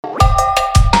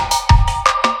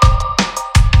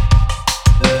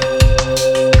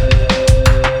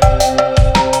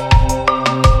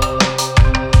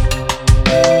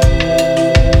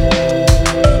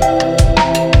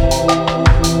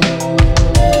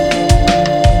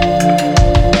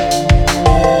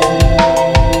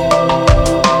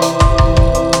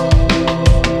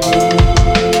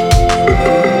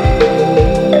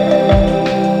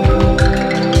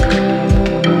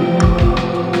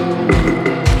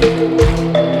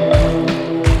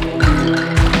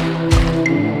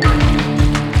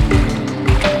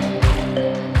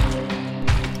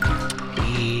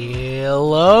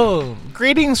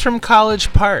Greetings from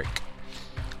College Park.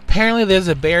 Apparently there's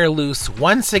a bear loose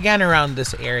once again around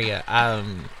this area.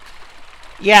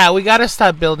 Yeah, we gotta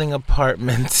stop building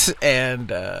apartments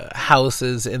and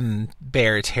houses in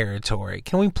bear territory.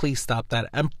 Can we please stop that?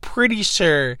 I'm pretty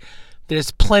sure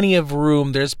there's plenty of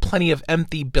room, there's plenty of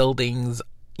empty buildings,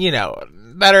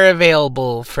 that are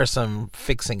available for some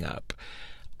fixing up.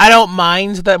 I don't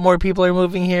mind that more people are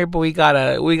moving here, but we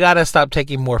gotta stop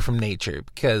taking more from nature,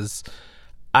 because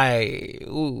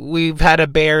we've had a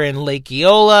bear in Lake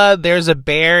Eola. There's a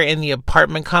bear in the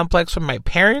apartment complex where my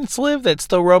parents live that's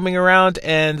still roaming around,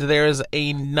 and there's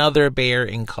another bear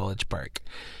in College Park.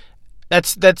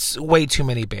 That's way too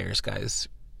many bears, guys.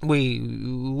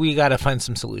 We gotta find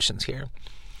some solutions here.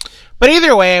 But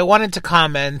either way, I wanted to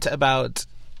comment about.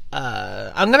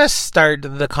 I'm gonna start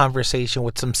the conversation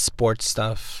with some sports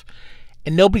stuff,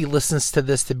 and nobody listens to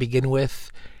this to begin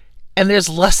with. And there's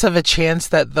less of a chance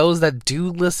that those that do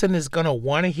listen is going to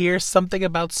want to hear something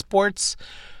about sports.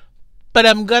 But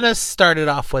I'm going to start it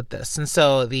off with this. And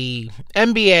so the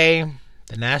NBA,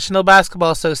 the National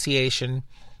Basketball Association,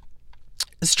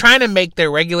 is trying to make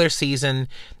their regular season,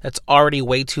 that's already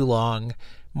way too long,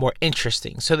 more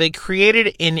interesting. So they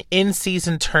created an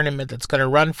in-season tournament that's going to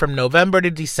run from November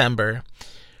to December,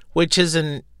 which is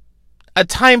a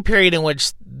time period in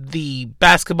which the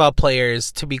basketball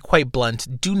players, to be quite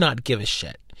blunt, do not give a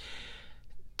shit.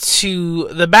 To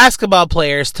the basketball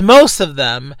players, to most of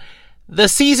them, the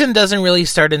season doesn't really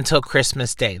start until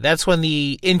Christmas Day. That's when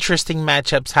the interesting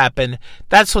matchups happen.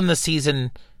 That's when the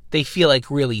season, they feel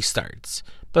like, really starts.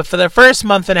 But for the first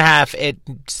month and a half,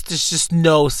 there's just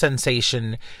no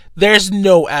sensation. There's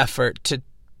no effort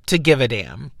to give a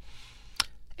damn.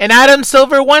 And Adam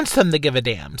Silver wants them to give a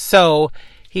damn. So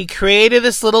he created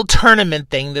this little tournament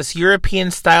thing, this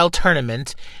European-style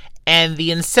tournament, and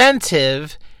the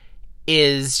incentive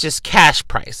is just cash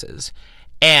prizes.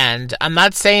 And I'm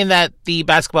not saying that the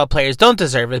basketball players don't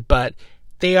deserve it, but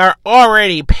they are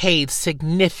already paid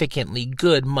significantly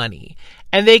good money.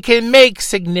 And they can make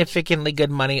significantly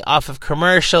good money off of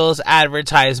commercials,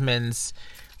 advertisements,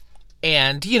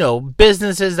 and,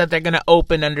 businesses that they're going to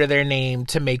open under their name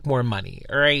to make more money,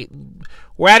 all right?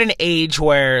 We're at an age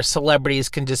where celebrities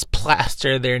can just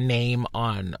plaster their name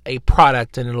on a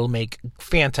product and it'll make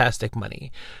fantastic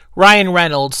money. Ryan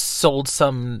Reynolds sold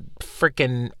some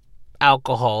freaking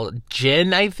alcohol,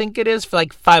 gin, I think it is, for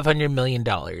like $500 million.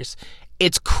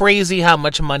 It's crazy how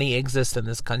much money exists in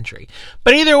this country.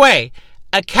 But either way,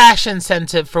 a cash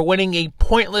incentive for winning a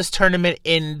pointless tournament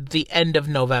in the end of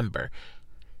November.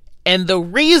 And the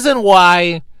reason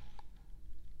why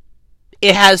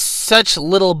it has such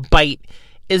little bite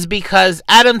is because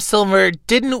Adam Silver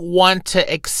didn't want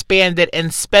to expand it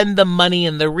and spend the money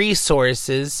and the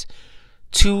resources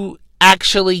to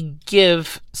actually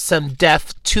give some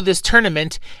depth to this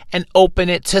tournament and open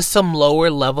it to some lower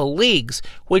level leagues,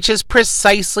 which is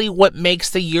precisely what makes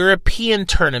the European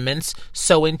tournaments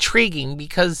so intriguing,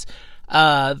 because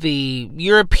the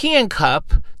European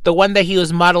Cup, the one that he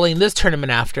was modeling this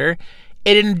tournament after,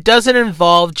 it doesn't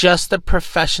involve just the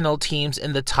professional teams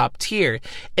in the top tier.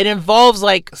 It involves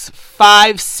like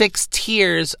 5-6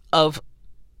 tiers of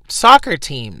soccer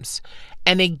teams.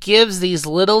 And it gives these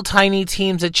little tiny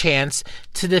teams a chance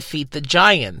to defeat the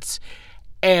giants.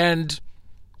 And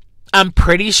I'm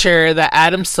pretty sure that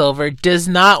Adam Silver does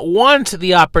not want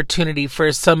the opportunity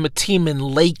for some team in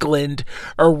Lakeland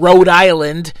or Rhode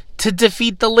Island to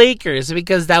defeat the Lakers,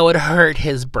 because that would hurt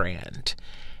his brand.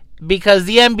 Because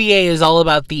the NBA is all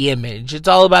about the image. It's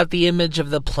all about the image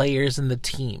of the players and the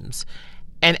teams.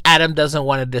 And Adam doesn't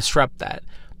want to disrupt that.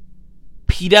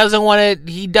 He doesn't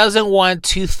want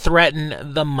to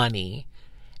threaten the money.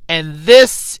 And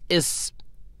this is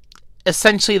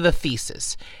essentially the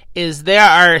thesis. Is there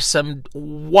are some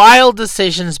wild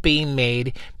decisions being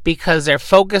made because they're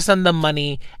focused on the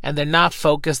money and they're not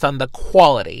focused on the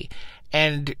quality.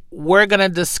 And we're going to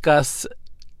discuss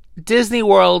Disney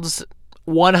World's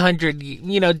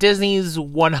Disney's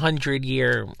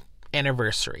 100-year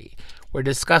anniversary. We're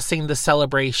discussing the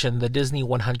celebration, the Disney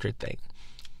 100 thing.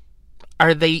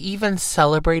 Are they even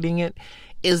celebrating it?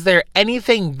 Is there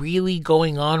anything really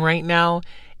going on right now?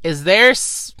 Is there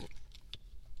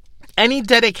any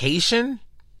dedication?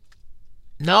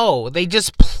 No, they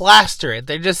just plaster it.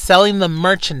 They're just selling the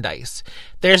merchandise.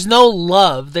 There's no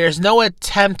love. There's no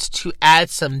attempt to add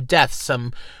some depth,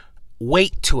 some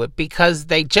weight to it, because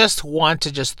they just want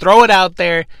to just throw it out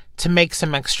there to make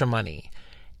some extra money.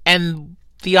 And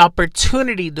the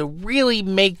opportunity to really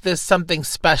make this something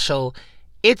special,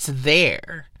 it's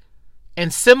there.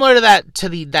 And similar to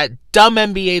that dumb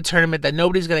NBA tournament that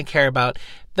nobody's going to care about,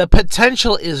 The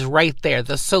potential is right there.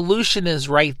 The solution is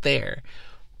right there.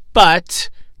 But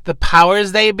the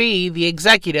powers they be, the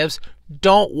executives,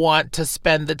 don't want to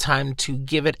spend the time to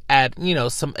give it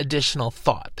some additional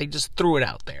thought. They just threw it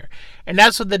out there. And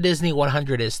that's what the Disney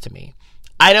 100 is to me.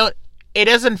 It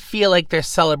doesn't feel like they're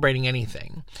celebrating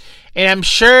anything. And I'm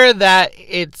sure that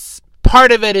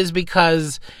part of it is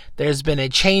because there's been a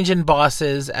change in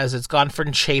bosses as it's gone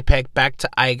from Chapek back to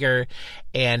Iger,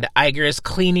 and Iger is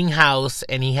cleaning house,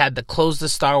 and he had to close the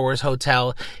Star Wars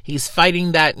hotel. He's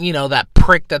fighting that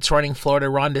prick that's running Florida,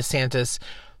 Ron DeSantis.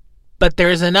 But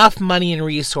there's enough money and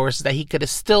resources that he could have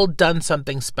still done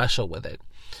something special with it.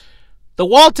 The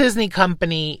Walt Disney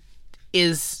Company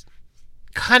is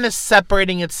kind of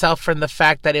separating itself from the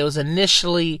fact that it was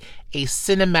initially a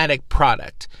cinematic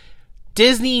product.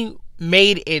 Disney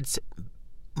made its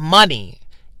money.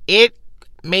 It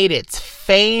made its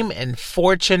fame and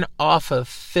fortune off of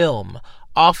film,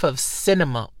 off of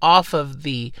cinema, off of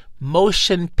the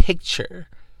motion picture.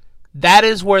 That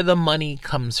is where the money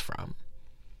comes from.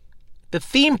 The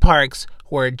theme parks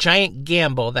were a giant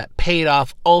gamble that paid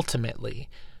off ultimately.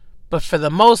 But for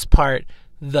the most part,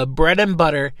 the bread and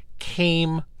butter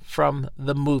came from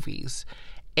the movies.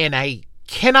 And I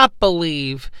cannot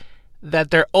believe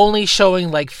that they're only showing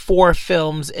like 4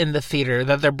 films in the theater,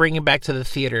 that they're bringing back to the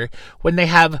theater, when they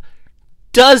have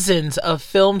dozens of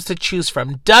films to choose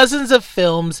from. Dozens of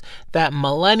films that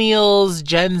millennials,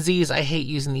 Gen Zs, I hate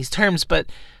using these terms, but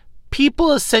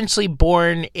people essentially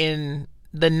born in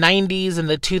the 90s and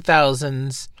the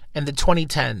 2000s and the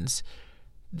 2010s,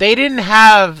 they didn't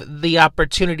have the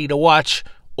opportunity to watch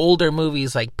older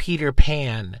movies like Peter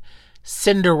Pan,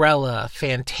 Cinderella,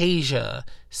 Fantasia,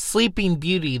 Sleeping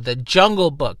Beauty, The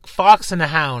Jungle Book, Fox and the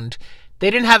Hound.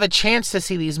 They didn't have a chance to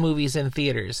see these movies in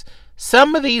theaters.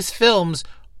 Some of these films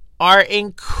are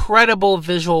incredible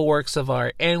visual works of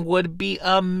art and would be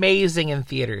amazing in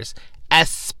theaters,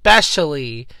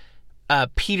 especially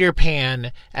Peter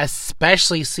Pan,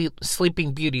 especially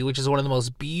Sleeping Beauty, which is one of the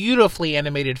most beautifully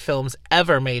animated films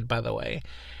ever made, by the way.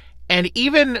 And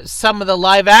even some of the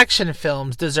live action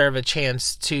films deserve a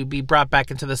chance to be brought back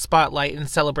into the spotlight in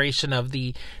celebration of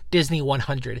the Disney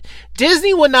 100.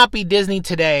 Disney would not be Disney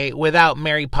today without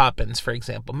Mary Poppins, for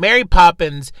example. Mary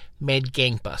Poppins made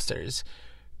gangbusters.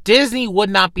 Disney would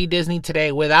not be Disney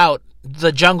today without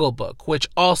The Jungle Book, which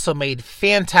also made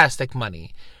fantastic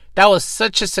money. That was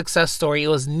such a success story. It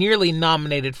was nearly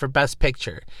nominated for Best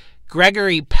Picture.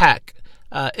 Gregory Peck,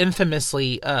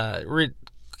 infamously,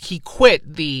 he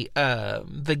quit the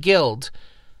guild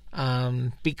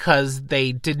because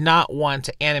they did not want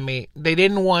to animate. They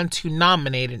didn't want to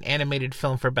nominate an animated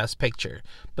film for Best Picture.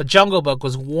 But Jungle Book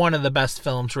was one of the best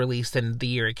films released in the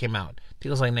year it came out. I think it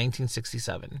was like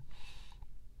 1967.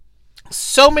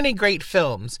 So many great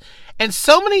films, and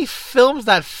so many films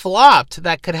that flopped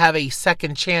that could have a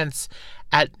second chance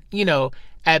at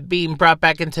being brought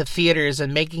back into theaters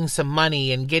and making some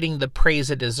money and getting the praise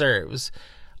it deserves.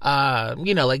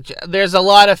 There's a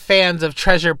lot of fans of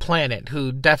Treasure Planet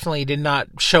who definitely did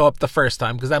not show up the first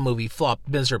time because that movie flopped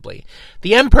miserably.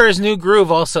 The Emperor's New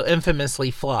Groove also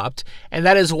infamously flopped, and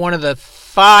that is one of the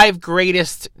 5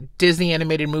 greatest Disney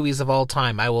animated movies of all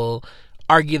time. I will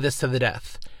argue this to the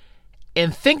death.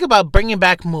 And think about bringing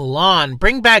back Mulan,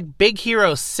 bring back Big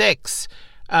Hero 6.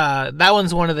 That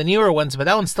one's one of the newer ones, but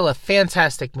that one's still a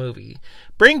fantastic movie.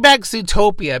 Bring back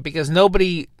Zootopia, because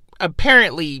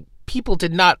people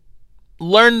did not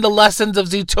learn the lessons of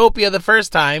Zootopia the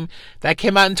first time. That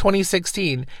came out in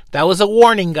 2016. That was a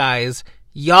warning, guys.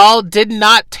 Y'all did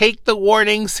not take the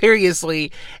warning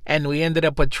seriously, and we ended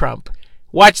up with Trump.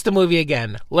 Watch the movie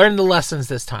again. Learn the lessons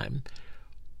this time.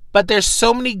 But there's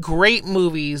so many great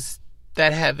movies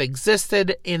that have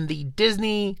existed in the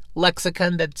Disney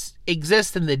lexicon, that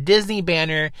exist in the Disney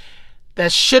banner,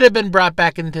 that should have been brought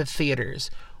back into theaters.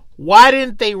 Why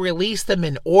didn't they release them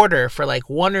in order for like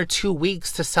 1 or 2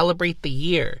 weeks to celebrate the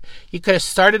year? You could have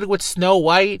started with Snow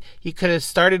White. You could have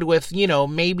started with,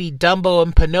 maybe Dumbo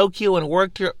and Pinocchio, and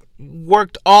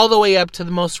worked all the way up to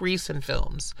the most recent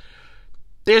films.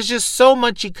 There's just so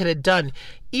much you could have done.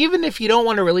 Even if you don't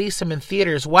want to release them in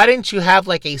theaters, why didn't you have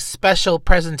like a special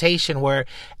presentation where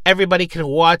everybody can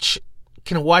watch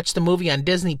the movie on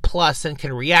Disney Plus and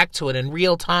can react to it in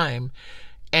real time,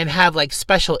 and have like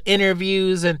special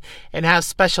interviews and have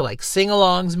special like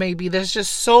sing-alongs maybe? There's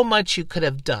just so much you could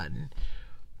have done.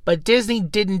 But Disney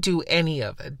didn't do any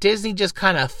of it. Disney just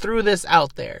kind of threw this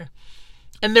out there.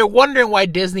 And they're wondering why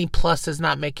Disney Plus is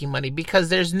not making money, because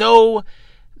there's no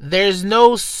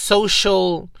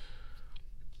social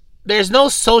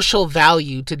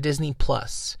value to Disney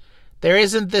Plus. There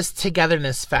isn't this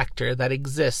togetherness factor that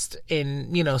exists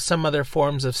in, some other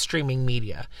forms of streaming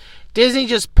media. Disney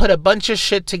just put a bunch of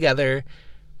shit together,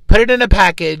 put it in a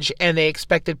package, and they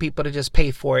expected people to just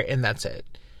pay for it, and that's it.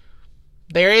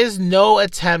 There is no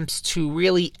attempts to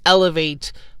really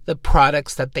elevate the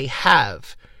products that they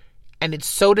have. And it's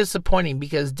so disappointing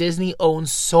because Disney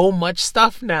owns so much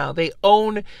stuff now. They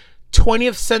own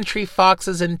 20th Century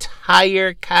Fox's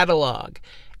entire catalog,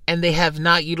 and they have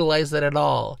not utilized it at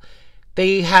all.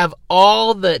 They have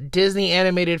all the Disney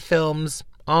animated films,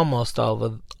 almost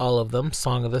all of them.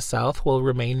 Song of the South will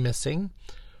remain missing.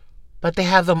 But they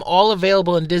have them all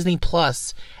available in Disney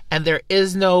Plus, and there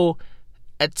is no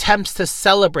attempts to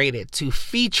celebrate it, to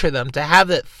feature them, to have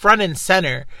it front and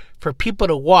center for people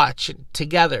to watch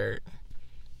together.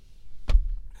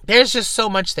 There's just so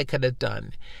much they could have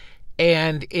done.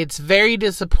 And it's very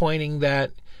disappointing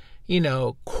that,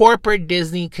 corporate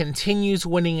Disney continues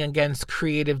winning against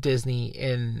creative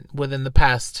Disney within the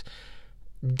past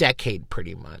decade,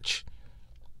 pretty much.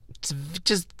 It's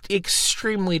just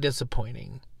extremely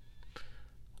disappointing.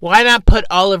 Why not put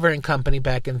Oliver and Company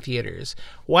back in theaters?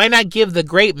 Why not give The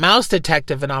Great Mouse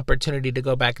Detective an opportunity to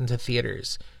go back into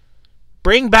theaters?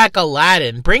 Bring back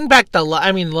Aladdin. Bring back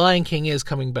Lion King is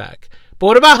coming back. But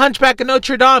what about Hunchback of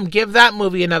Notre Dame? Give that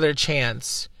movie another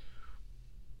chance.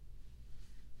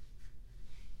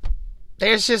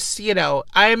 There's just,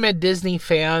 I'm a Disney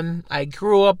fan. I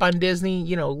grew up on Disney.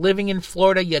 Living in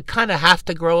Florida, you kind of have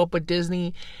to grow up with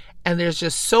Disney. And there's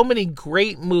just so many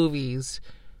great movies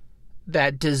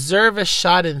that deserve a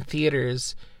shot in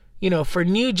theaters, for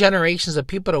new generations of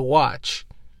people to watch.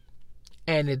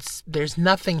 And there's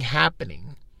nothing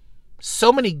happening.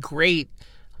 So many great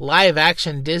live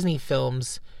action Disney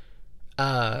films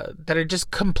that are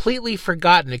just completely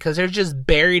forgotten because they're just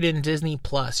buried in Disney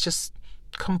Plus, just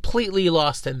completely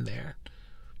lost in there.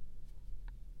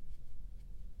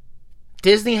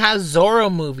 Disney has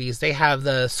Zorro movies. They have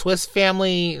the Swiss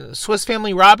Family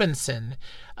Robinson.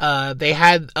 They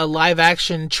had a live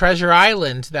action Treasure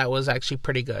Island that was actually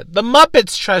pretty good. The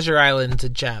Muppets Treasure Island's a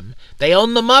gem. They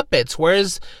own the Muppets.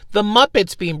 Where's the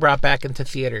Muppets being brought back into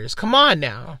theaters? Come on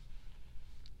now.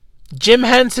 Jim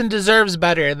Henson deserves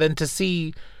better than to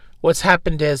see what's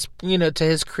happened to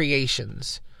his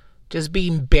creations just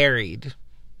being buried.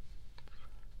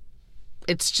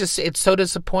 It's so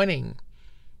disappointing.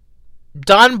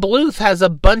 Don Bluth has a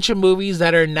bunch of movies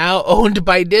that are now owned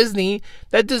by Disney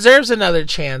that deserves another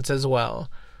chance as well.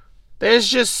 There's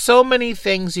just so many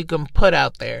things you can put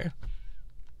out there.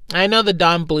 I know the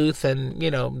Don Bluth, and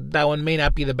that one may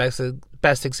not be the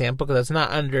best example because it's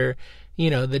not under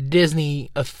the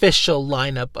Disney official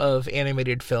lineup of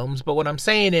animated films. But what I'm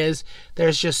saying is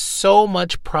there's just so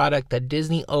much product that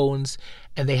Disney owns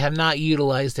and they have not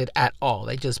utilized it at all.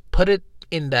 They just put it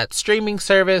in that streaming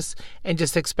service and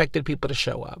just expected people to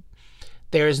show up.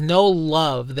 There's no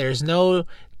love. There's no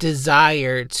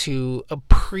desire to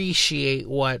appreciate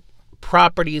what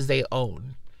properties they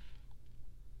own.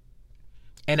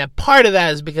 And a part of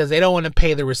that is because they don't want to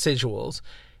pay the residuals.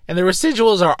 And the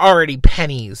residuals are already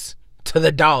pennies to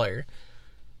the dollar.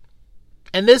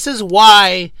 And this is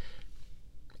why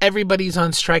everybody's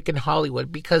on strike in Hollywood,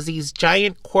 because these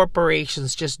giant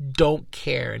corporations just don't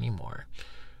care anymore.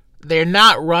 They're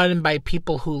not run by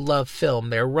people who love film.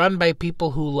 They're run by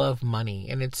people who love money.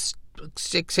 And it's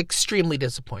extremely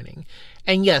disappointing.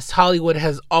 And yes, Hollywood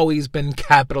has always been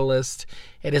capitalist.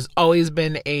 It has always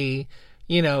been a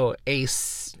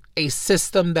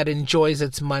system that enjoys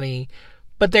its money.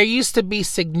 But there used to be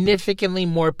significantly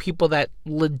more people that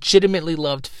legitimately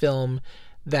loved film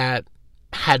that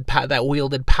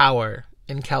wielded power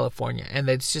in California. And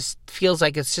it just feels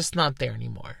like it's just not there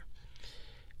anymore.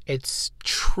 It's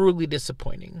truly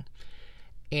disappointing.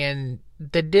 And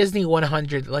the Disney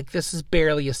 100, this is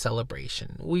barely a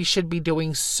celebration. We should be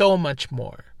doing so much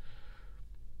more.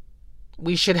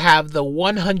 We should have the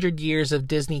 100 years of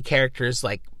Disney characters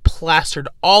plastered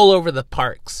all over the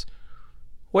parks.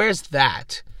 Where's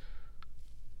that?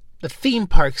 The theme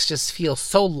parks just feel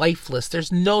so lifeless.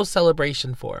 There's no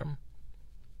celebration for them.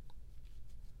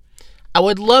 I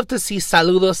would love to see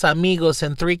Saludos Amigos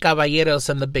and Three Caballeros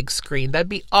on the big screen. That'd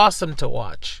be awesome to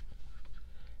watch.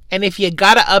 And if you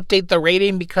gotta update the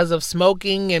rating because of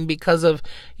smoking and because of,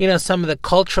 some of the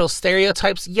cultural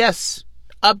stereotypes, yes,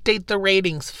 update the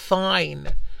ratings, fine.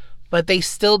 But they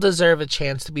still deserve a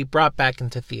chance to be brought back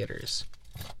into theaters.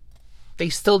 They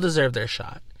still deserve their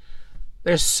shot.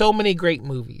 There's so many great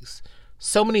movies.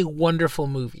 So many wonderful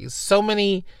movies. So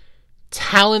many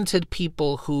talented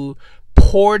people who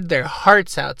poured their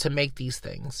hearts out to make these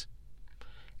things.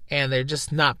 And they're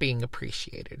just not being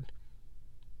appreciated.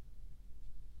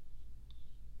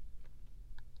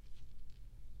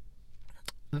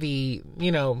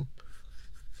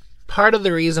 part of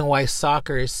the reason why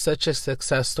soccer is such a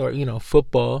success story,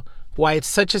 football, why it's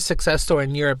such a success story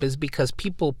in Europe is because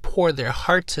people pour their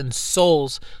hearts and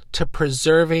souls to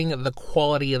preserving the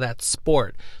quality of that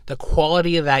sport, the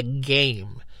quality of that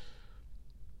game.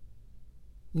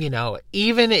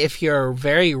 Even if you're a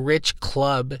very rich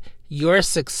club, your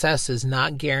success is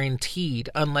not guaranteed,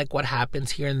 unlike what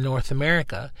happens here in North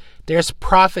America. There's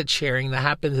profit sharing that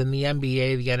happens in the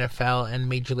NBA, the NFL, and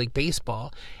Major League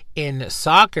Baseball. In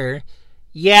soccer,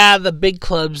 the big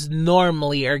clubs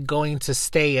normally are going to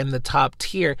stay in the top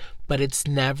tier, but it's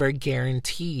never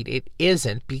guaranteed. It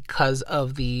isn't because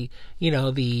of the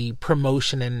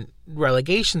promotion and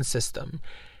relegation system.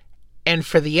 And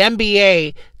for the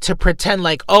NBA to pretend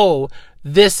like,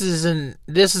 this is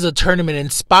a tournament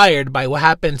inspired by what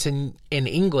happens in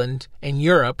England and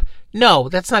Europe. No,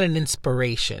 that's not an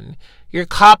inspiration. You're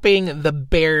copying the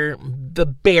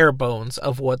bare bones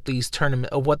of what those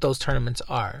tournaments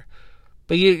are.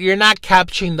 But you're not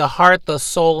capturing the heart, the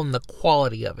soul, and the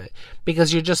quality of it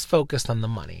because you're just focused on the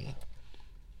money.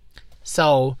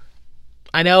 So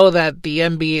I know that the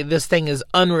NBA, this thing is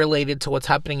unrelated to what's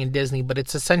happening in Disney, but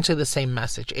it's essentially the same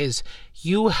message, is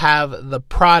you have the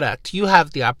product, you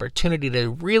have the opportunity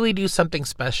to really do something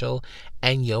special,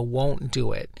 and you won't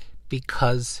do it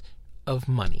because of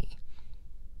money.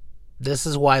 This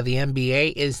is why the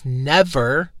NBA is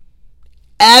never,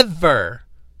 ever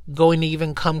going to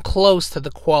even come close to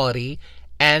the quality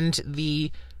and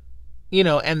the,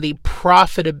 oh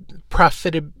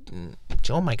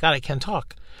my God, I can't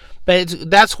talk. But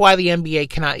that's why the NBA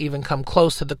cannot even come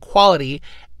close to the quality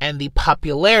and the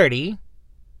popularity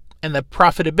and the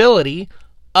profitability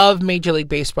of Major League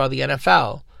Baseball, the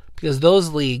NFL, because those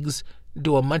leagues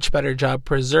do a much better job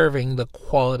preserving the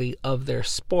quality of their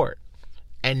sport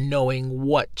and knowing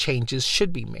what changes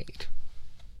should be made.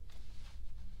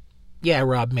 Yeah,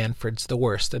 Rob Manfred's the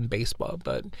worst in baseball,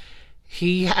 but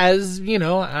he has,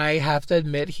 I have to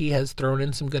admit, he has thrown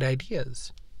in some good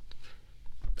ideas.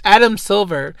 Adam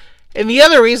Silver, and the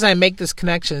other reason I make this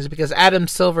connection is because Adam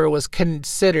Silver was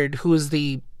considered, who's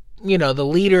the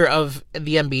leader of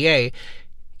the NBA,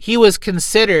 he was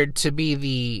considered to be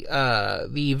the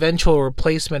eventual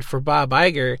replacement for Bob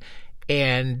Iger,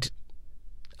 and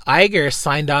Iger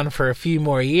signed on for a few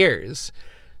more years.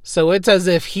 So it's as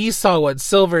if he saw what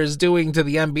Silver is doing to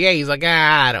the NBA. He's like,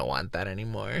 I don't want that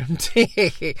anymore.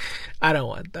 I don't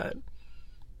want that.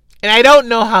 And I don't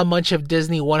know how much of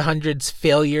Disney 100's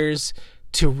failures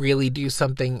to really do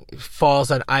something falls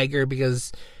on Iger,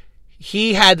 because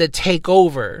he had to take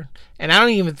over. And I don't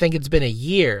even think it's been a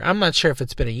year. I'm not sure if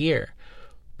it's been a year.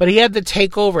 But he had to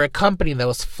take over a company that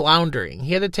was floundering.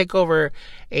 He had to take over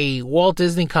a Walt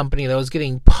Disney company that was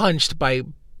getting punched by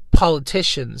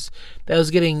politicians, that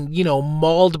was getting,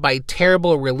 mauled by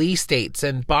terrible release dates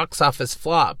and box office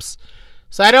flops.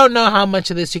 So I don't know how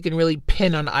much of this you can really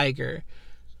pin on Iger.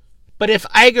 But if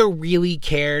Iger really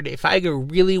cared, if Iger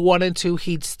really wanted to,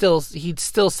 he'd still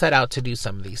set out to do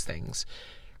some of these things.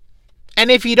 And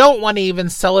if you don't want to even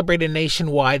celebrate it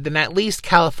nationwide, then at least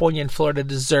California and Florida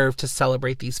deserve to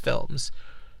celebrate these films.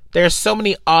 There are so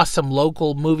many awesome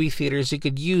local movie theaters you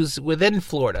could use within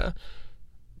Florida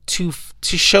to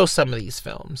show some of these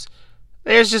films.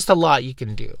 There's just a lot you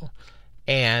can do.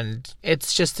 And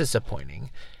it's just disappointing.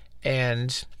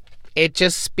 And it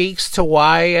just speaks to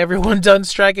why everyone's on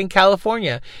strike in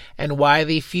California and why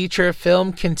the future of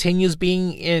film continues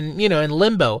being in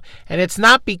limbo. And it's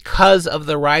not because of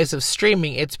the rise of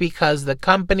streaming. It's because the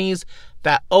companies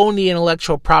that own the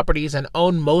intellectual properties and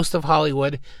own most of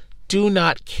Hollywood do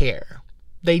not care.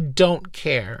 They don't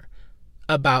care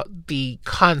about the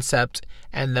concept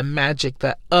and the magic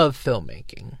of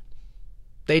filmmaking.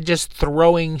 They're just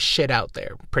throwing shit out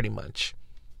there, pretty much.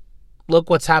 Look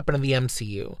what's happened to the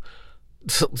MCU.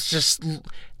 Just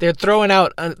they're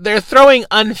throwing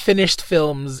unfinished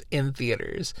films in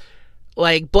theaters.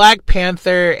 Like Black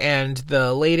Panther and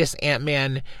the latest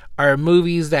Ant-Man are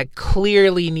movies that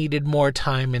clearly needed more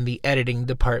time in the editing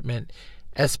department,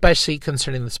 especially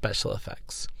concerning the special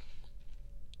effects.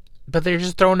 But they're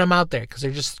just throwing them out there because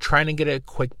they're just trying to get a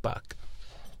quick buck.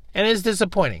 And it's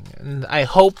disappointing. And I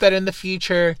hope that in the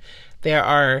future there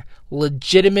are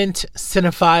legitimate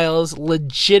cinephiles,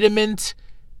 legitimate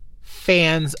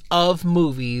fans of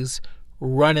movies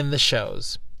running the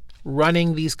shows,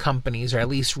 running these companies, or at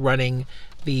least running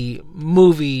the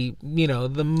movie,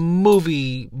 the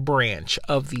movie branch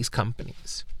of these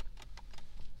companies.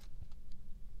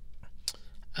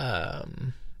 But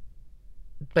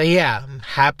yeah,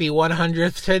 happy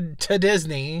 100th to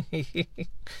Disney.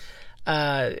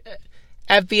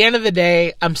 at the end of the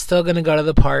day, I'm still going to go to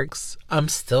the parks. I'm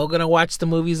still going to watch the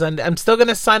movies. I'm still going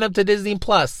to sign up to Disney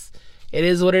Plus. It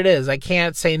is what it is. I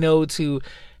can't say no to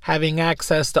having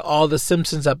access to all the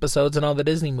Simpsons episodes and all the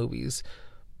Disney movies.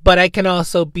 But I can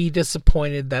also be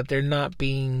disappointed that they're not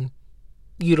being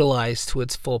utilized to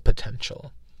its full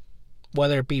potential.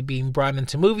 Whether it be being brought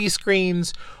into movie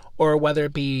screens or whether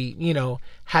it be,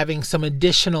 having some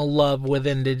additional love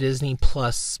within the Disney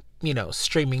Plus,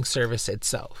 streaming service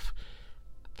itself.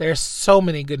 There's so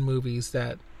many good movies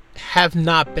that have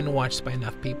not been watched by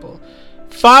enough people.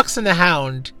 Fox and the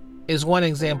Hound is one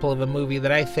example of a movie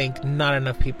that I think not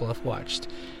enough people have watched.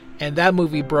 And that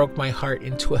movie broke my heart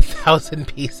into 1,000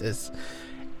 pieces.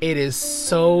 It is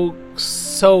so,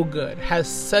 so good. Has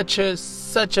such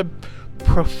a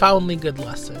profoundly good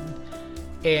lesson.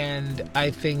 And I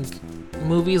think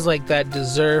movies like that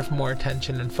deserve more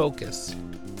attention and focus,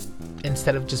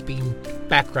 instead of just being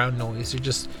background noise or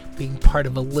just being part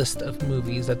of a list of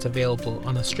movies that's available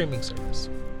on a streaming service.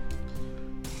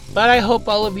 But I hope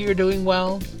all of you are doing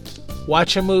well.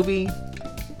 Watch a movie.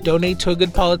 Donate to a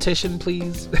good politician,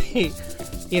 please.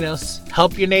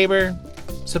 Help your neighbor.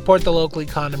 Support the local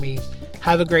economy.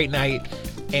 Have a great night.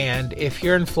 And if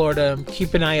you're in Florida,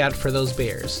 keep an eye out for those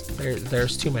bears.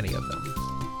 There's too many of them.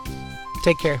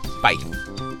 Take care. Bye.